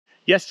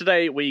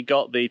Yesterday we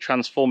got the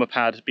transformer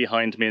pad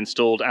behind me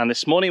installed, and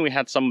this morning we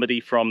had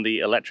somebody from the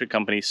electric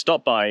company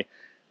stop by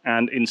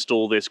and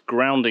install this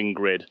grounding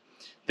grid.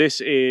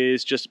 This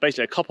is just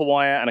basically a copper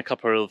wire and a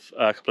couple of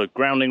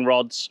grounding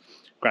rods,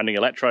 grounding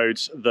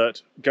electrodes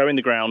that go in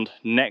the ground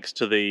next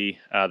to the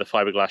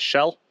fiberglass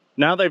shell.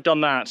 Now they've done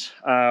that,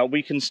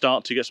 we can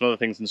start to get some other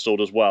things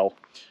installed as well.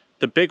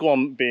 The big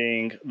one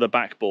being the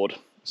backboard.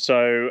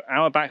 So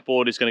our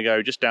backboard is going to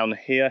go just down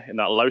here in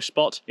that low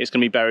spot. It's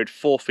going to be buried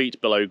 4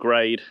 feet below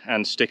grade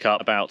and stick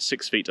up about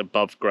 6 feet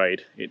above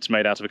grade. It's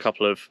made out of a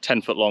couple of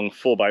 10-foot long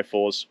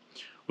 4x4s.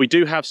 We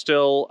do have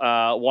still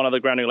one other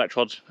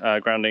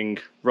grounding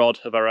rod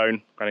of our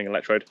own, grounding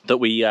electrode, that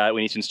we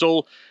need to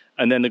install.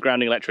 And then the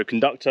grounding electrode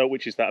conductor,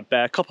 which is that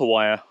bare copper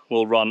wire,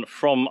 will run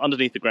from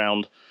underneath the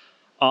ground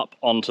up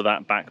onto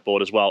that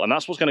backboard as well. And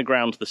that's what's going to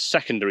ground the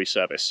secondary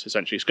service,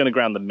 essentially. It's going to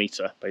ground the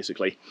meter,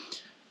 basically.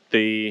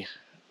 The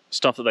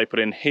stuff that they put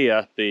in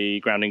here, the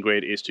grounding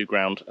grid, is to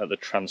ground the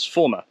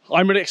transformer.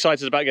 I'm really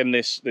excited about getting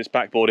this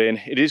backboard in.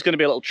 It is going to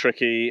be a little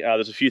tricky.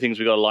 There's a few things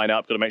we've got to line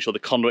up. Got to make sure the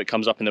conduit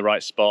comes up in the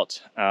right spot.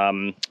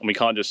 And we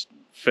can't just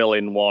fill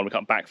in one. We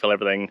can't backfill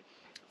everything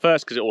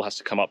first because it all has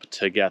to come up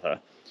together.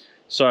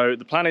 So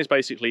the plan is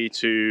basically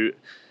to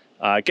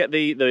get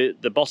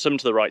the bottom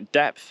to the right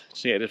depth,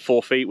 so get it at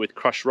 4 feet with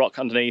crushed rock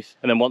underneath.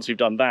 And then once we've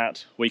done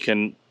that, we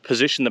can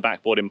position the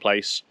backboard in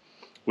place.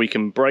 We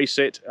can brace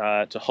it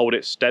to hold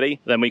it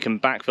steady. Then we can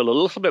backfill a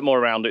little bit more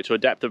around it to a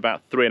depth of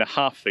about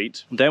 3.5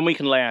 feet. Then we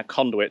can lay our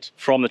conduit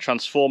from the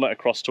transformer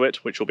across to it,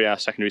 which will be our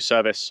secondary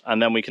service.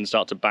 And then we can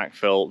start to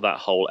backfill that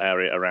whole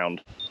area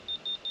around.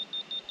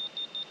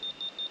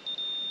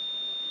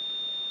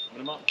 I'm going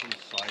to mark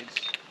these sides.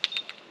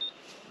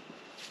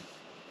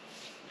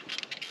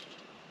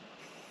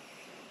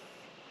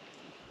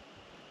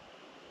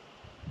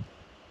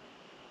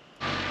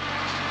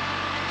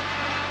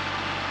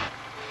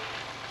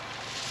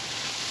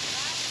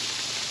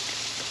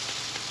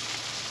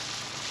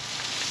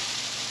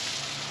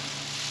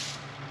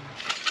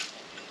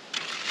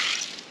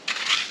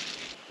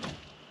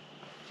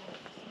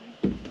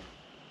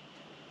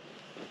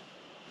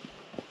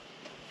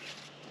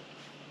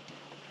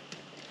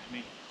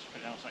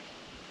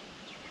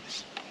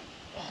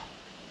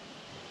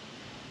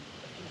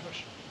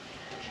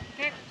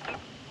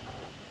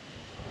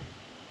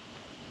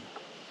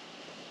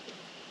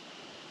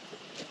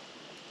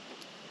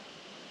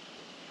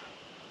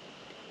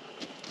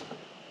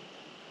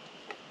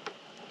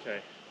 Okay.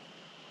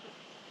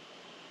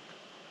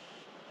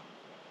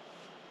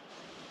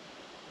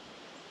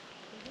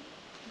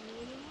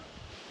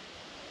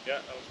 Yeah,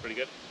 that was pretty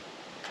good.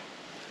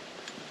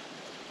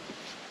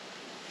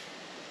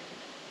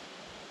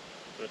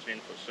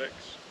 .6, 13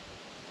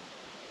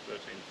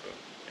 foot,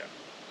 yeah.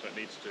 So it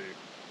needs to move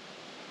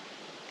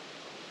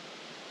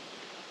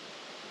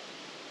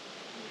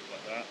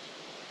like that.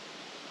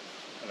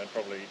 And then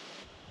probably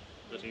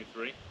 13.3.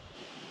 There.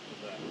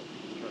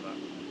 Try that.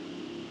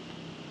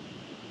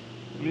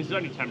 I mean, this is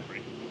only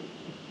temporary.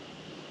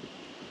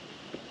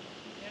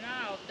 You know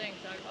how things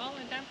are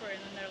only temporary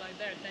and then they're like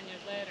there 10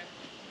 years later.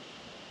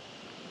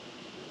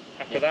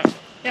 Happy with that?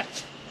 Yeah.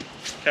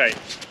 Okay.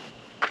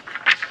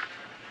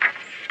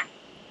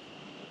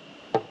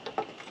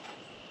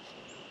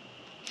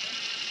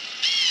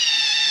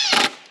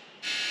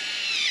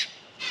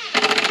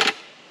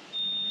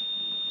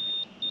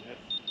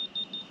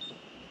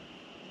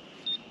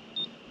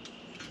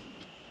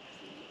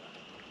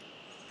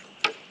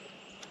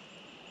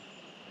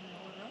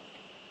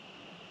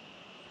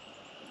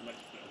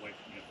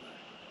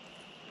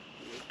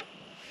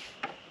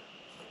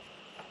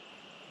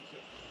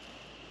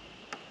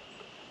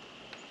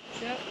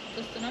 Yeah,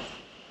 just enough.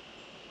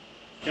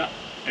 Yeah,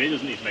 and it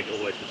doesn't need to make it all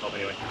the way to the top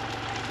anyway.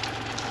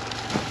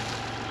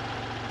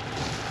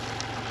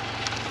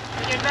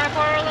 Did you drive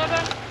for a little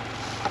bit?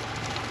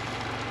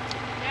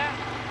 Yeah.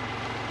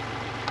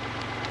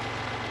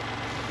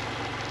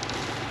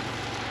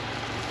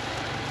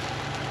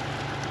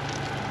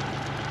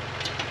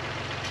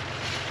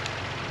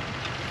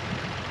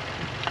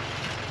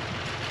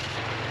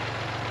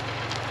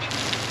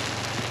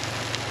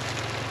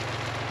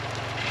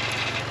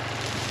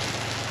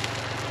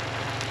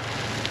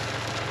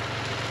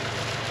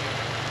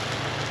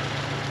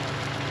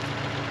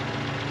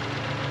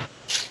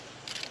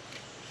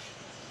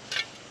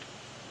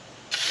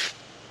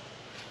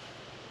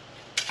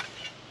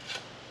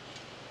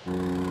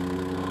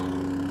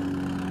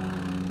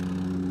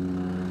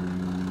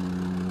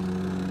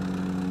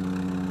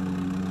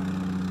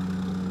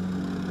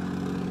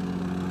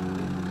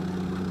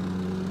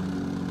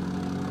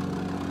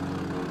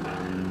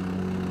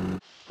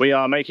 We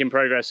are making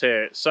progress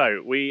here.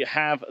 So we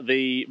have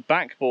the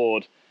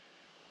backboard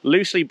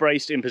loosely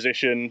braced in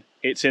position.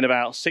 It's in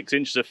about 6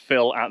 inches of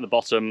fill at the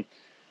bottom.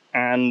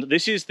 And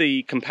this is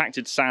the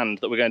compacted sand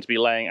that we're going to be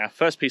laying our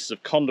first pieces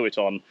of conduit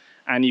on.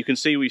 And you can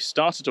see we've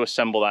started to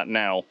assemble that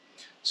now.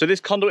 So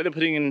this conduit they're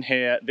putting in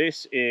here,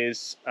 this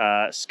is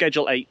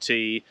Schedule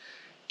 8T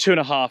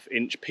 2.5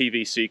 inch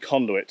PVC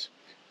conduit.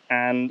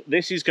 And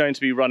this is going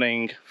to be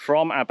running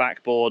from our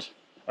backboard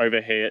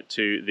over here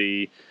to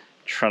the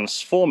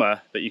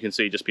transformer that you can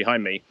see just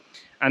behind me.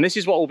 And this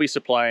is what will be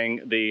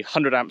supplying the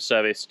 100 amp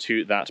service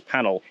to that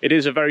panel. It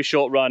is a very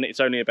short run. It's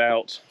only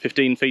about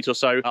 15 feet or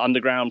so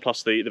underground,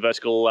 plus the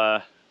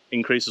vertical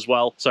increase as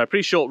well. So a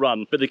pretty short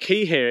run. But the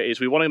key here is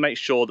we want to make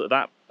sure that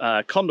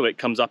that conduit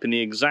comes up in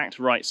the exact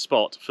right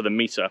spot for the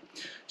meter.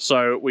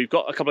 So we've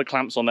got a couple of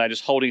clamps on there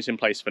just holding us in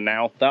place for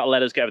now. That'll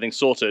let us get everything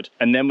sorted.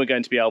 And then we're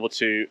going to be able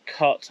to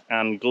cut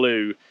and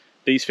glue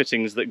these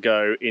fittings that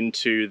go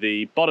into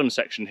the bottom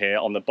section here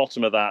on the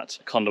bottom of that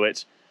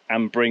conduit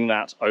and bring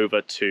that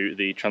over to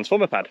the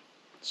transformer pad.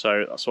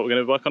 So that's what we're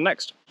going to work on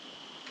next.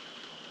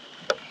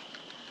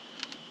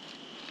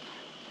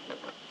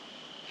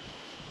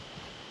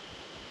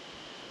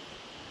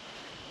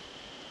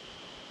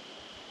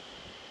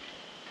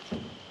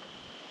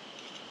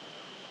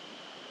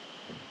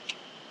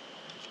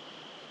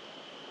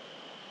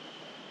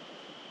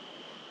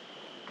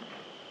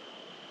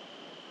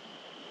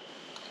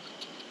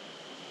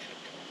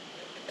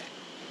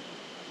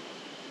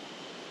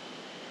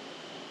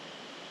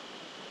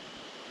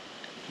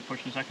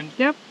 Push in a second.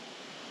 Yep.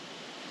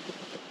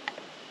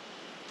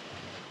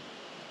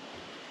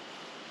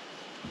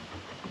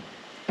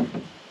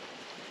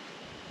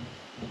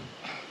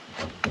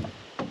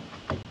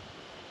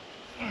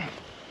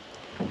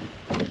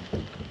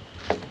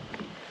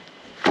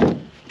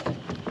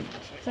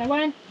 Say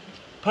when?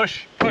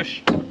 Push,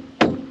 push.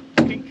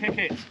 Kick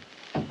it.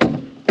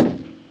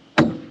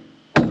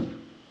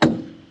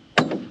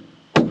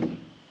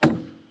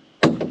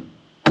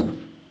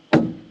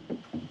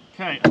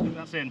 Okay, I think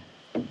that's in.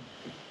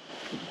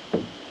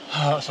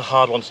 Oh, that's a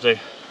hard one to do.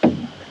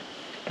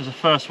 There's the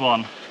first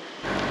one.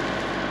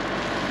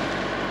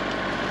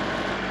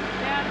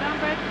 Yeah,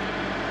 dump it.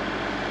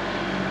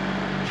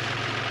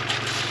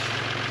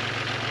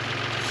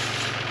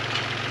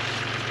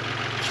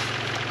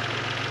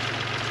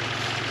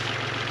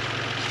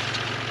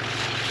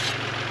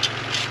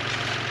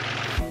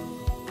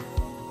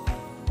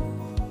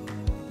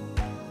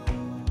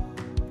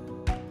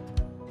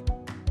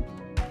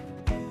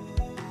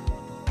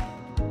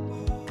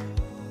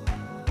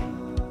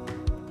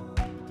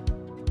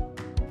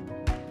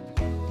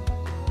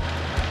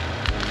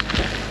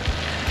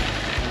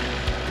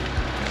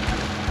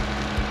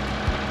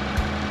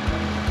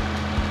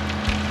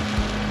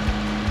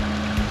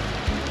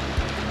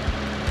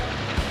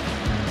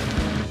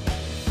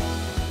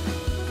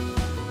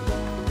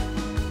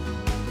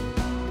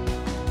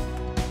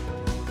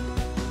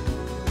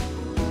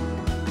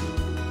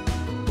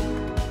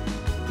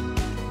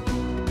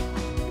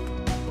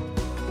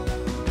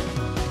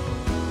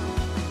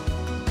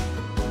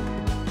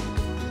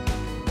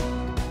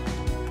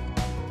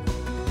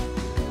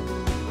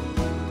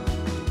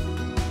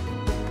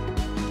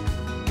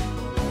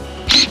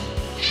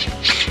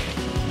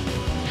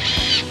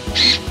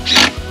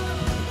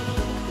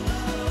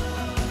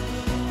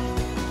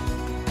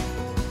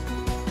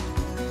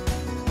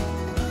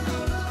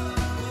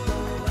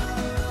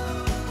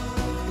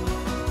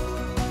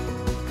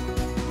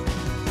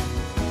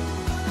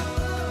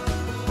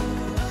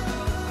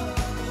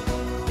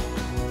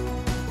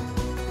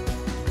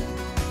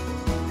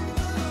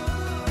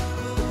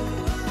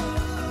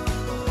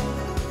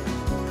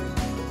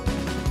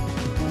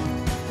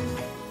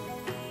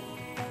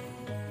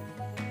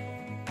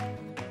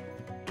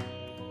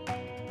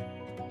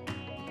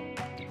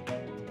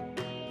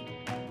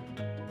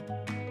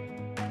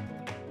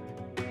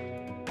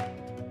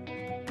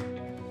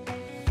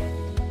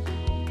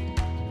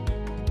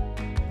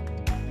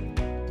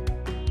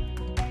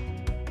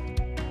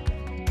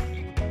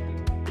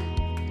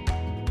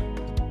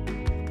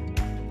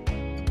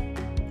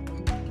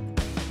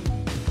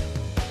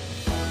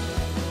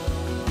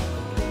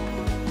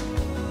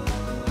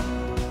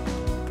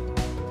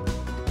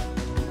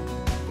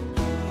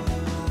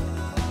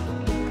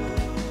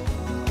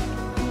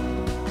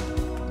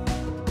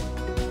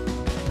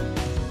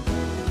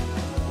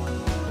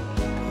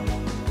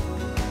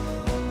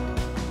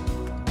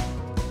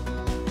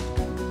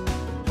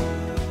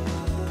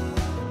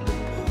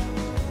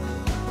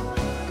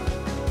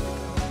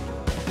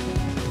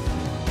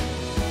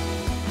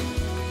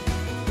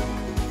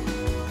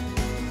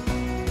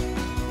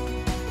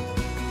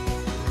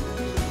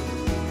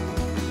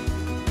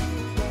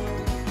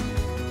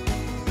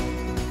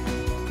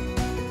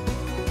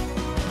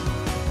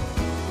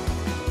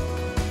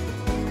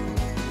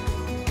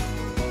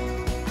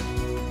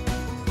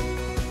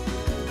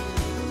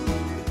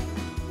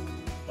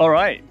 All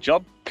right,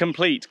 job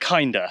complete,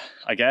 kinda,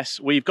 I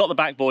guess. We've got the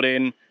backboard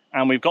in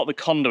and we've got the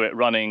conduit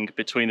running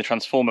between the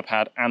transformer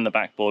pad and the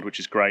backboard, which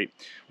is great.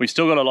 We've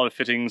still got a lot of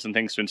fittings and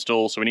things to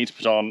install, so we need to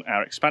put on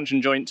our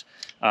expansion joint.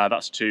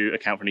 That's to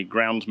account for any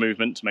ground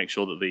movement, to make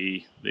sure that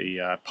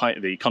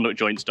the conduit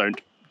joints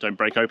don't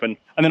break open.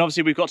 And then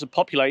obviously we've got to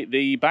populate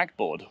the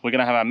backboard. We're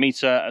gonna have our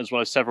meter as well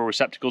as several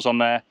receptacles on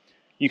there.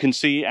 You can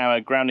see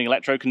our grounding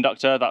electrode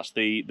conductor. That's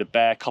the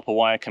bare copper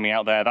wire coming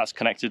out there. That's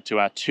connected to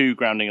our 2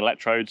 grounding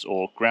electrodes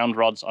or ground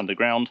rods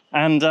underground.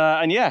 And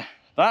yeah,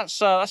 that's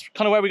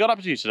kind of where we got up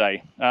to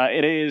today.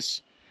 It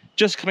is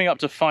just coming up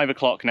to 5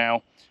 o'clock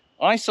now.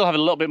 I still have a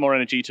little bit more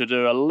energy to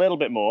do a little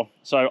bit more,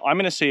 so I'm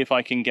going to see if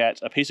I can get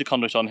a piece of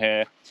conduit on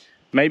here,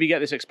 maybe get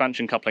this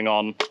expansion coupling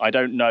on. I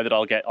don't know that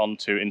I'll get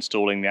onto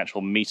installing the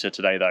actual meter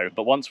today though,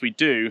 but once we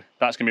do,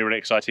 that's going to be really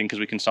exciting because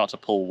we can start to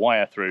pull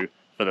wire through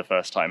for the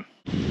first time.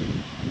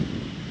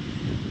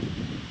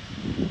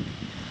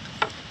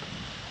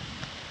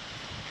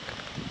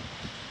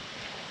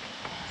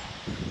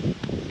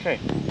 Okay,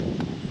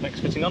 next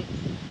fitting on.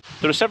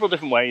 There are several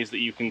different ways that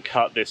you can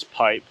cut this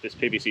pipe, this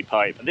PVC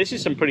pipe. This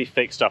is some pretty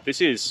thick stuff. This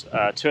is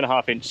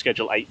 2.5 inch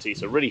schedule 80,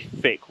 so really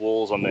thick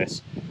walls on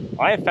this.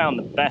 I have found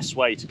the best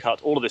way to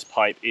cut all of this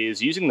pipe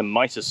is using the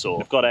miter saw.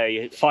 I've got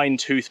a fine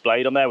tooth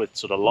blade on there with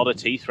sort of a lot of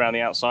teeth around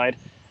the outside,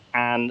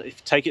 and if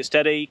you take it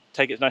steady,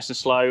 take it nice and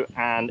slow,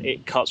 and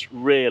it cuts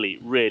really,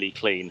 really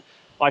clean.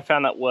 I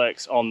found that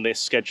works on this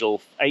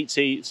schedule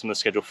 80, some of the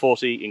schedule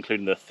 40,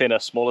 including the thinner,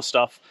 smaller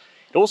stuff.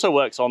 It also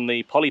works on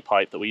the poly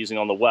pipe that we're using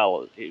on the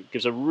well. It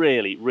gives a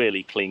really,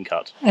 really clean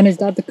cut. And is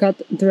that the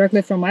cut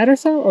directly from miter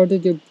saw, or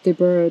did you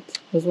deburr it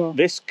as well?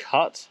 This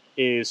cut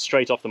is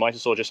straight off the miter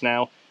saw just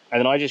now, and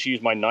then I just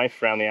use my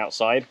knife around the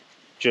outside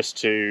just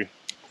to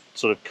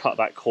sort of cut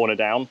that corner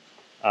down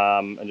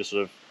and just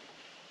sort of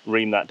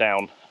ream that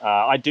down.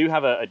 I do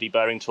have a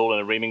deburring tool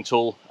and a reaming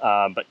tool,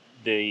 but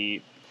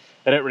they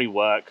don't really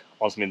work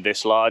on something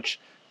this large,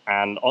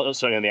 and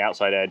certainly on the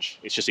outside edge,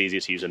 it's just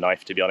easier to use a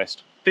knife, to be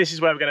honest. This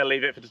is where we're going to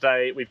leave it for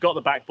today. We've got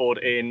the backboard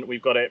in,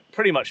 we've got it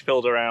pretty much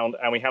filled around,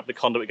 and we have the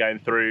conduit going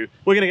through.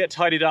 We're going to get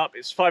tidied up.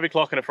 It's 5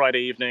 o'clock on a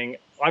Friday evening.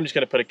 I'm just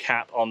going to put a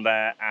cap on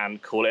there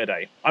and call it a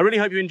day. I really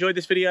hope you enjoyed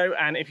this video,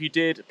 and if you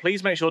did,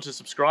 please make sure to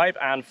subscribe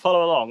and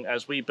follow along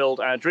as we build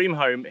our dream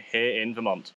home here in Vermont.